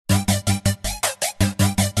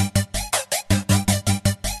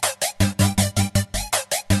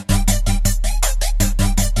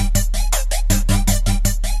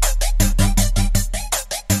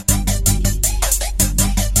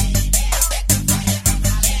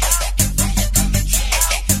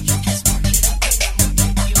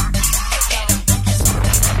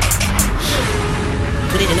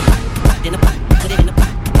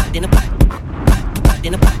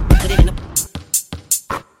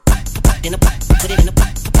then put it in the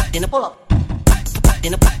then pull up.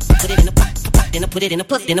 Then put it in the then put it in the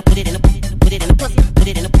pussy, then put it in the put it in the pussy, put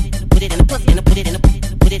it in the put it in the pussy, then put it in the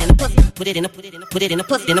put it in the pussy, put it in the put it in the put it in the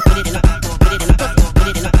pussy, then put it in the put it in the pussy, put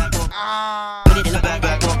it in the put it in the back.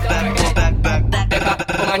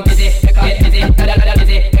 Woman busy, get busy, busy, get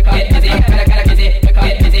busy, get busy, get busy,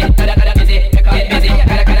 get busy, get busy, get busy, get busy, get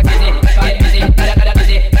busy, get busy, get busy, get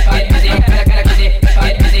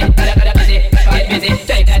busy,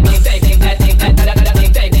 take that thing, take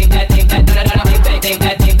that thing,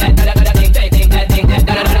 take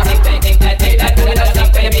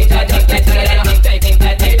that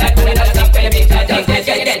thing, take that thing, take that thing, take that thing, take that thing, take that thing, take that thing, take that thing, take that thing, take that thing, take that thing, take that thing, take that thing, take that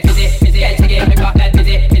thing, get busy, busy, get make up that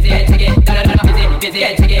busy, busy, get busy, busy, get make up that busy, busy,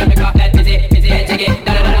 get busy, get make up that busy, busy, get make up that busy, busy, get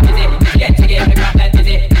make up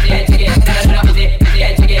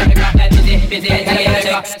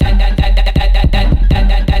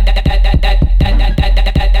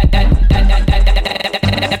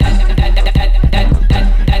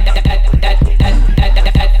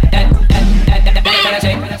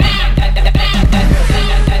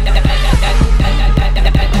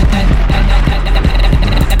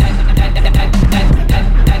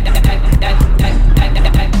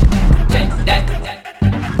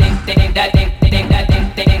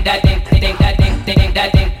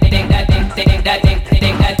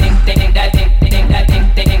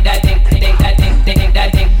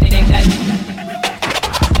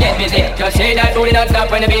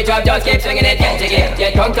when the beat drop, just keep swinging it, get jiggy.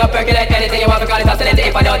 Get drunk up, percolate anything you want to call it oscillate.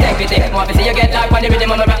 If I don't take pity, want to see you get locked on the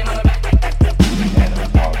rhythm on the rap.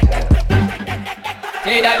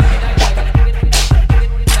 See that?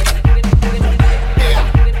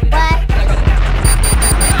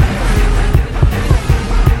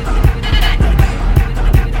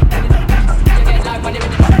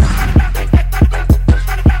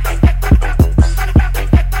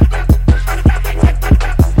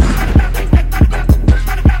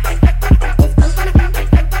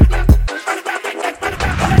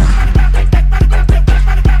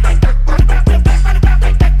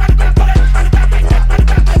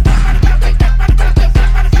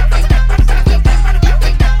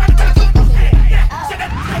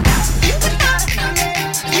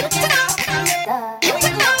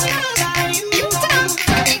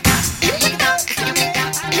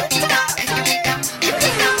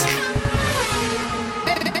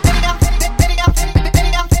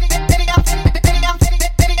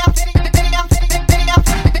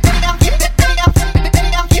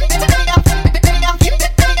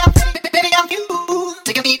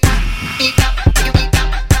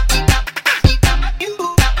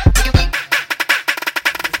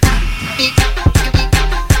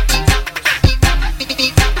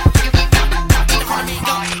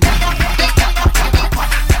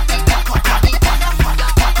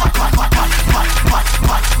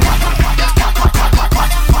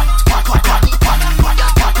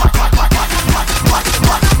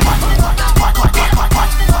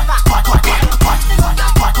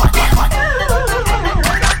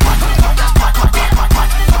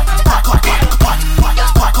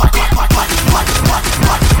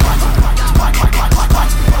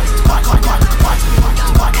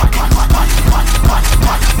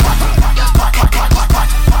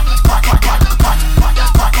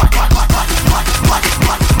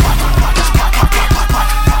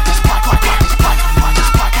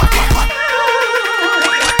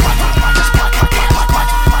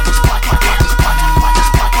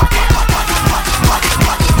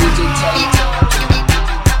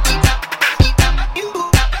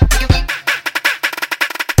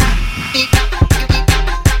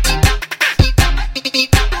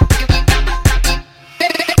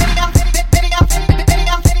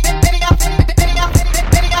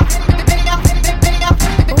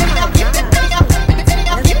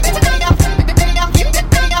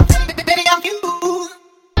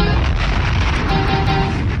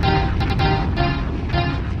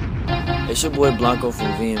 It's your boy Blanco from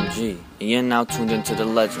VMG, and you're now tuned into the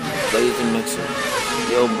legend, Blaze and Mixer.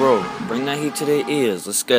 Yo, bro, bring that heat to their ears. Let's get it.